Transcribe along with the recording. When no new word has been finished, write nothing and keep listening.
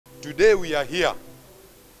Today we are here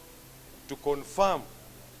to confirm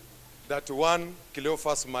that one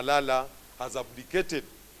Cleophas Malala has abdicated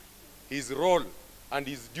his role and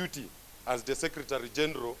his duty as the Secretary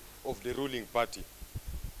General of the ruling party.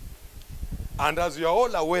 And as you are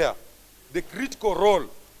all aware, the critical role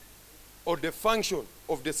or the function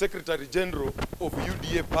of the Secretary General of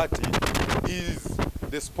UDA party is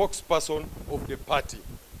the spokesperson of the party.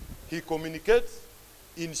 He communicates,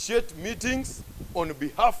 initiates meetings on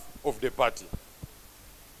behalf of the party.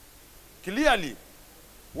 Clearly,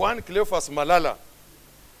 one Cleophas Malala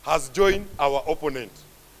has joined our opponent.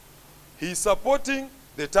 He is supporting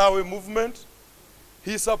the Tawe movement.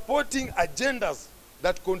 He is supporting agendas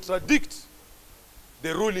that contradict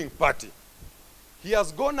the ruling party. He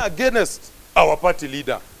has gone against our party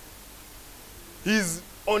leader. He is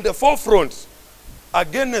on the forefront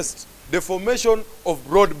against the formation of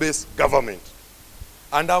broad-based government.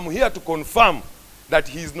 And I'm here to confirm that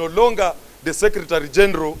he is no longer the Secretary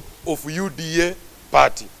General of UDA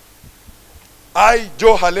party. I,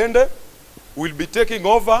 Joe Halende, will be taking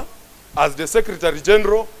over as the Secretary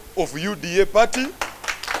General of UDA party.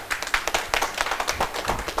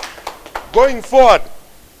 Going forward,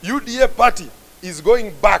 UDA party is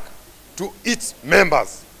going back to its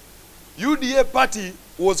members. UDA party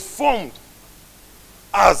was formed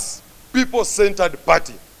as people-centered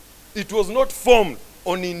party. It was not formed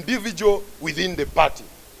on individual within the party.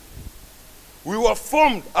 We were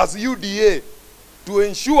formed as UDA to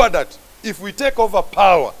ensure that if we take over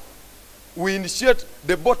power, we initiate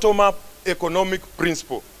the bottom-up economic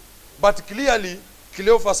principle. But clearly,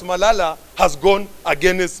 Cleophas Malala has gone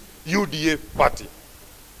against UDA party.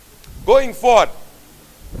 Going forward,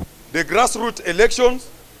 the grassroots elections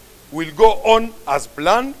will go on as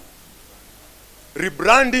planned.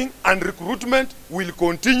 Rebranding and recruitment will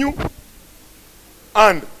continue.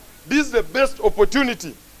 And this is the best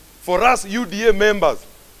opportunity for us UDA members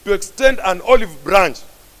to extend an olive branch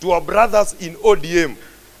to our brothers in ODM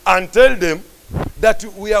and tell them that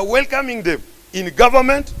we are welcoming them in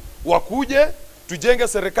government. Wakuje, tujenge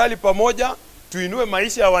serikali pamoja, tuinue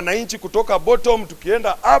maisha ya wananchi kutoka bottom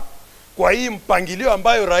tukienda up kwa hii mpangilio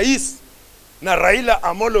ambayo rais na Raila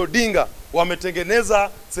Amolo Odinga wametengeneza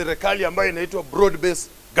serikali ambayo inaitwa broad-based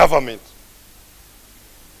government.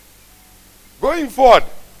 Going forward,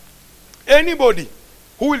 anybody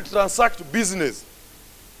who will transact business,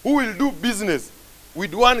 who will do business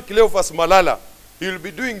with one Cleophas Malala, he will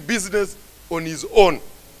be doing business on his own,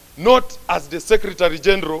 not as the Secretary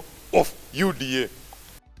General of UDA.